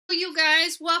You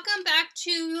guys, welcome back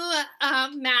to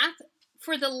math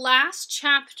for the last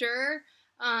chapter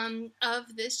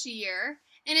of this year,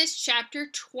 and it's chapter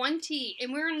 20,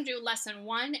 and we're going to do lesson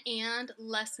 1 and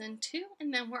lesson 2,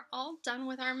 and then we're all done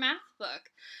with our math book.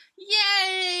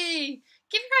 Yay!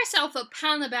 Give yourself a pat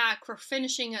on the back for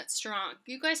finishing it strong.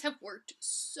 You guys have worked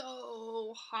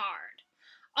so hard.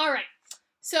 All right,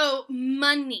 so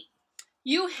money.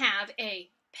 You have a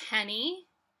penny,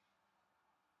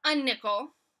 a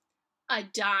nickel, a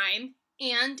dime,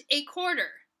 and a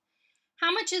quarter.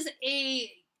 How much is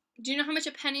do you know how much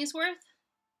a penny is worth?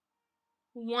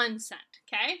 1 cent,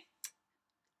 okay?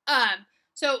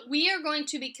 So we are going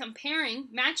to be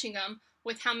matching them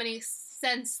with how many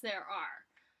cents there are.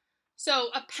 So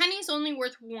a penny's only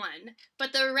worth 1,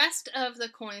 but the rest of the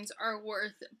coins are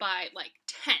worth by like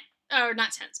 10, or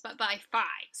not tens, but by 5.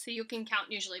 So you can count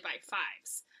usually by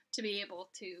 5s to be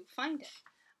able to find it.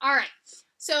 All right,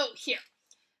 so here.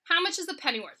 How much is the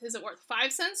penny worth? Is it worth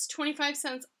 5 cents, 25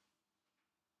 cents,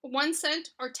 1 cent,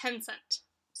 or 10 cents?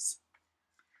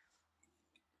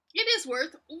 It is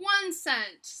worth 1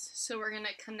 cent. So we're going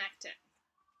to connect it.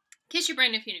 Kiss your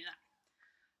brain if you knew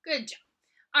that. Good job.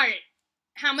 All right.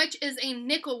 How much is a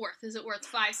nickel worth? Is it worth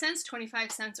 5 cents,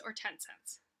 25 cents, or 10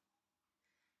 cents?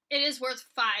 It is worth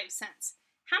 5 cents.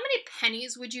 How many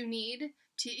pennies would you need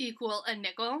to equal a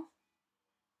nickel?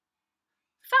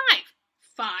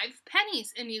 5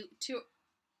 pennies to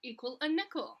equal a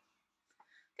nickel.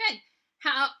 Good.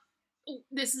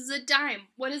 This is a dime.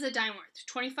 What is a dime worth?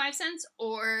 25 cents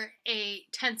or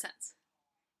 10 cents?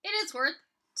 It is worth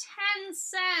 10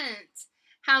 cents.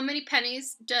 How many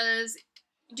pennies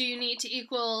do you need to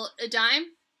equal a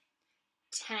dime?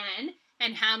 10.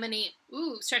 And how many,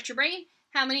 stretch your brain,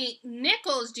 how many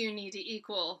nickels do you need to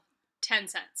equal 10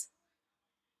 cents?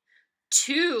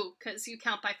 2, because you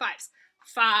count by 5s.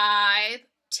 5,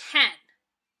 10.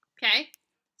 Okay?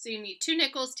 So you need 2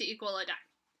 nickels to equal a dime.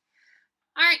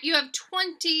 All right, you have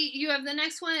 20. You have the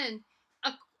next one,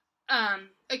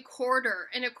 a quarter.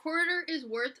 And a quarter is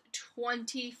worth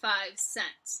 25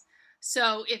 cents.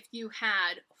 So if you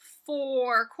had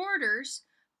 4 quarters,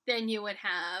 then you would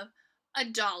have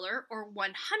 $1 or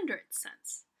 100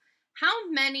 cents. How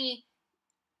many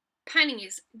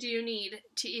pennies do you need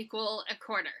to equal a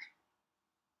quarter?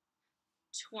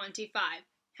 25.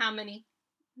 How many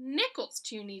nickels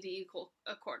do you need to equal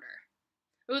a quarter?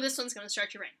 This one's going to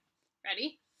stretch your brain.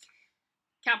 Ready?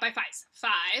 Count by 5s.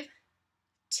 5,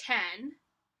 10,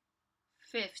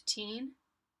 15,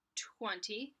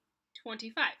 20,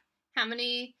 25. How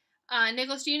many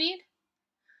nickels do you need?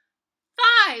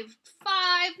 5.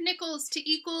 5 nickels to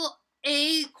equal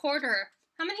a quarter.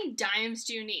 How many dimes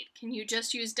do you need? Can you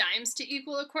just use dimes to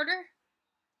equal a quarter?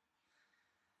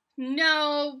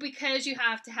 No, because you can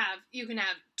have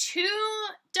 2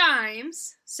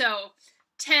 dimes, so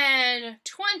 10,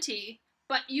 20,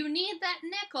 but you need that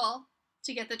nickel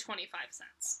to get the 25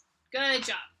 cents. Good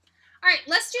job. All right,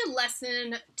 let's do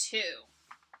lesson 2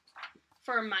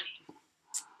 for money.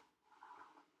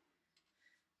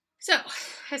 So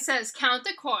it says, count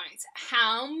the coins.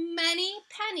 How many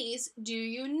pennies do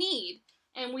you need?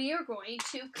 And we are going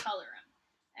to color them.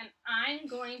 And I'm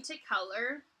going to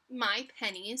color my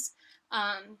pennies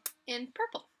in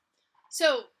purple.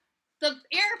 So the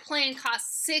airplane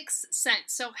costs 6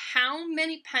 cents. So how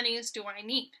many pennies do I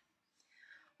need?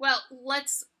 Well,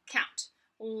 let's count.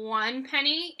 1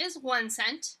 penny is 1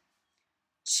 cent.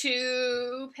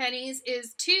 2 pennies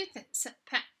is 2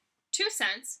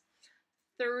 cents.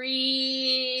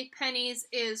 3 pennies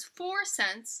is 4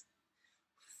 cents.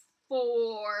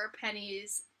 4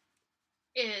 pennies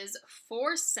is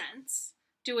 4 cents.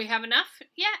 Do we have enough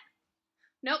yet?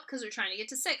 Nope, because we're trying to get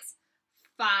to 6.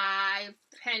 5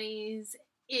 pennies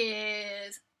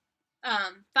is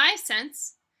 5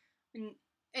 cents.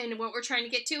 And what we're trying to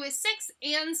get to is 6.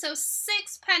 And so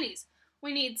 6 pennies.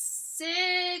 We need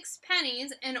 6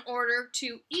 pennies in order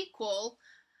to equal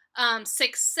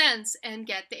 6 cents and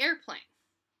get the airplane.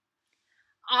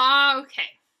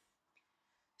 Okay.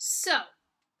 So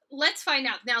let's find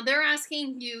out. Now, they're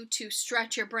asking you to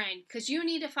stretch your brain because you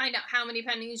need to find out how many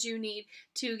pennies you need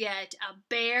to get a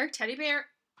bear, teddy bear,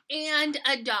 and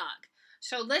a dog.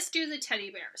 So let's do the teddy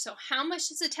bear. So how much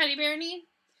does a teddy bear need?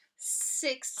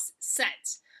 6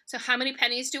 cents. So how many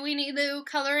pennies do we need to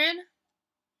color in?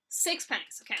 6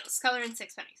 pennies. Okay, let's color in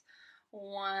 6 pennies.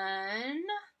 1,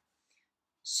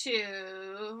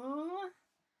 2,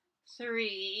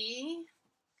 3,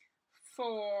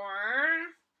 4,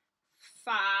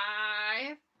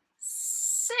 5,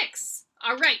 6.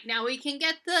 All right, now we can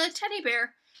get the teddy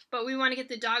bear, but we want to get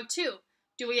the dog too.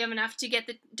 Do we have enough to get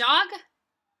the dog?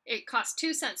 It costs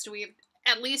 2 cents. Do we have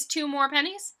at least 2 more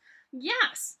pennies?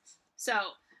 Yes. So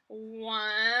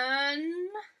 1,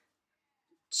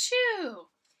 2.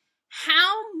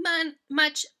 How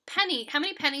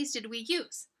many pennies did we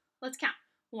use? Let's count.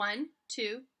 1,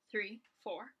 2, 3,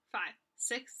 4, 5,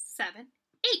 6, 7,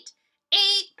 8. 8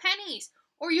 pennies.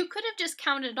 Or you could have just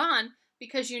counted on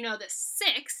because you know the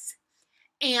 6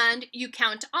 and you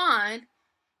count on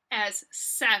as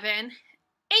 7,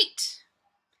 8.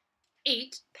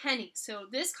 8 pennies. So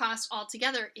this cost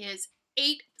altogether is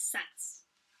 8 cents.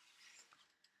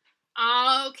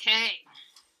 Okay.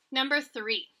 Number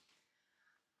 3.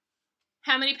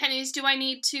 How many pennies do I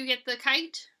need to get the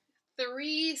kite?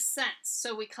 3 cents.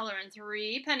 So we color in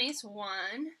 3 pennies. 1,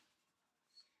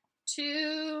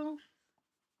 2,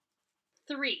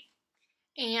 3.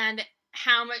 And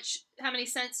how many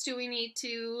cents do we need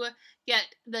to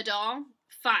get the doll?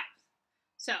 5.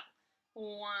 So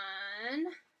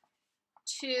 1,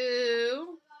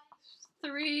 2,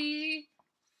 3,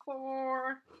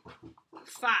 4,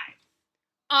 5.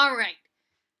 All right.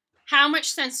 How much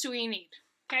cents do we need?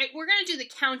 Okay, we're going to do the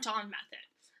count on method.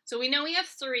 So we know we have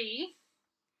 3,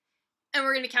 and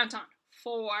we're going to count on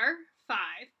 4, 5,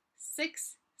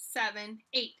 6, 7,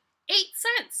 8. 8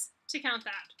 cents to count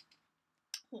that.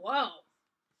 Whoa. All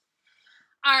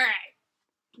right.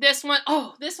 This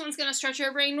one's going to stretch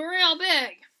your brain real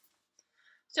big.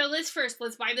 So let's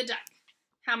buy the duck.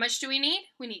 How much do we need?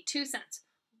 We need 2 cents.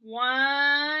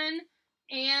 1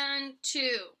 and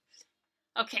 2.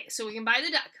 Okay, so we can buy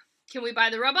the duck. Can we buy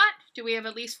the robot? Do we have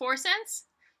at least 4 cents?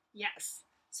 Yes.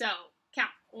 So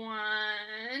count. 1,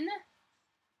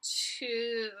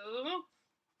 2,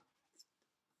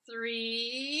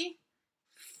 3,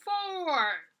 4.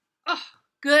 Oh,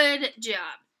 good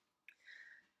job.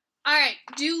 All right,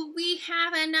 do we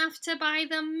have enough to buy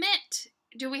the mitt?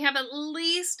 Do we have at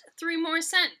least 3 more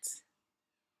cents?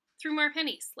 3 more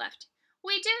pennies left.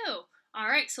 We do. All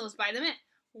right, so let's buy the mitt.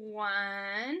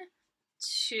 1,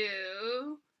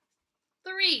 2,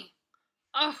 3.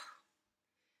 Oh,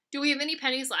 do we have any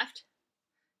pennies left?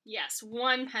 Yes,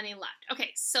 1 penny left.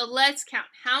 Okay, so let's count.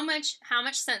 How much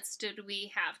cents did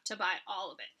we have to buy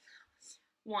all of it?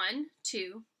 1,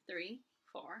 2, 3,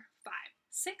 4, 5,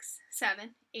 6,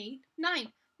 7, 8, 9.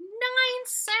 9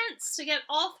 cents to get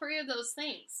all 3 of those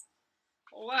things.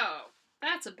 Whoa,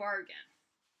 that's a bargain.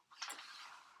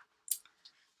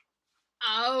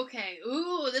 Okay,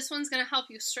 ooh, this one's going to help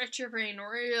you stretch your brain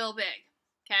real big,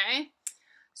 okay?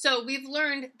 So we've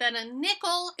learned that a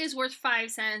nickel is worth 5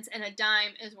 cents and a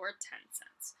dime is worth 10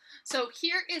 cents. So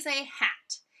here is a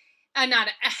hat, not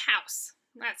a house.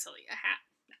 That's silly, a hat.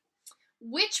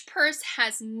 Which purse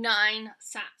has 9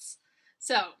 cents?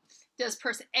 So does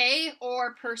purse A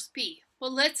or purse B?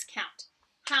 Well, let's count.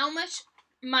 How much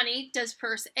money does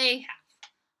purse A have?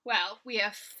 Well, we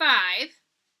have 5,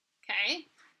 okay?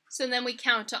 So then we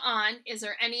count on, is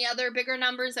there any other bigger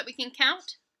numbers that we can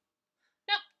count?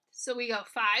 Nope. So we go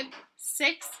 5,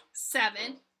 6,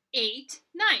 7, 8,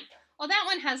 9. Well, that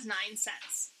one has 9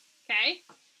 cents, okay?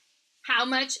 How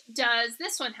much does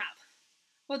this one have?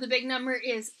 Well, the big number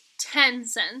is 10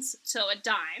 cents, so a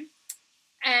dime.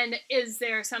 And is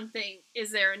there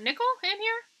a nickel in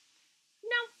here?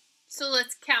 No. So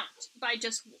let's count by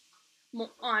just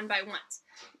by ones.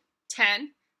 10,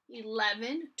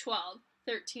 11, 12,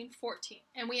 13, 14.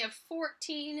 And we have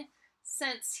 14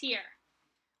 cents here.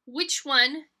 Which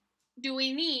one do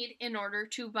we need in order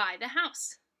to buy the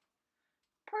house?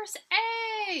 Purse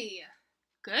A.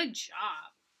 Good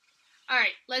job. All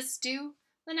right, let's do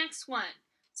the next one.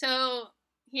 So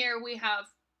here we have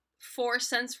 4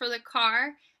 cents for the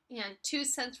car and 2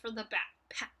 cents for the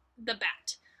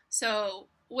bat. So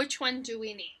which one do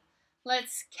we need?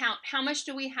 Let's count. How much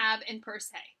do we have in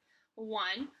purse A?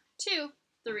 1, 2,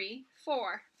 3,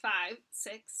 4, 5,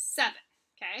 6, 7.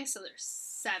 Okay, so there's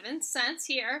 7 cents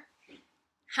here.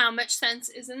 How much cents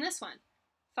is in this one?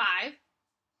 5,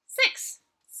 6.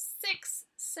 6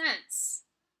 cents.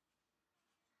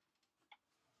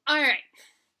 All right.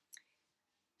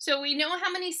 So we know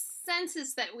how many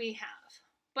senses that we have,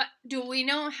 but do we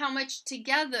know how much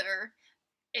together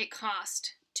it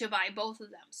cost to buy both of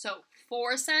them? So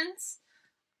 4 cents.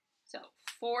 So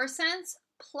 4 cents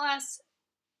plus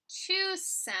 2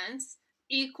 cents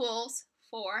equals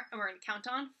 4, and we're going to count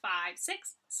on 5,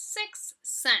 6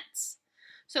 cents.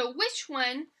 So which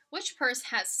purse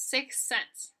has 6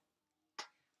 cents?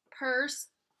 Purse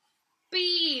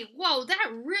B. Whoa,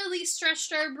 that really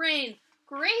stretched our brain.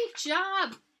 Great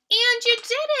job. And you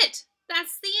did it.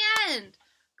 That's the end.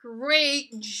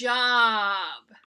 Great job.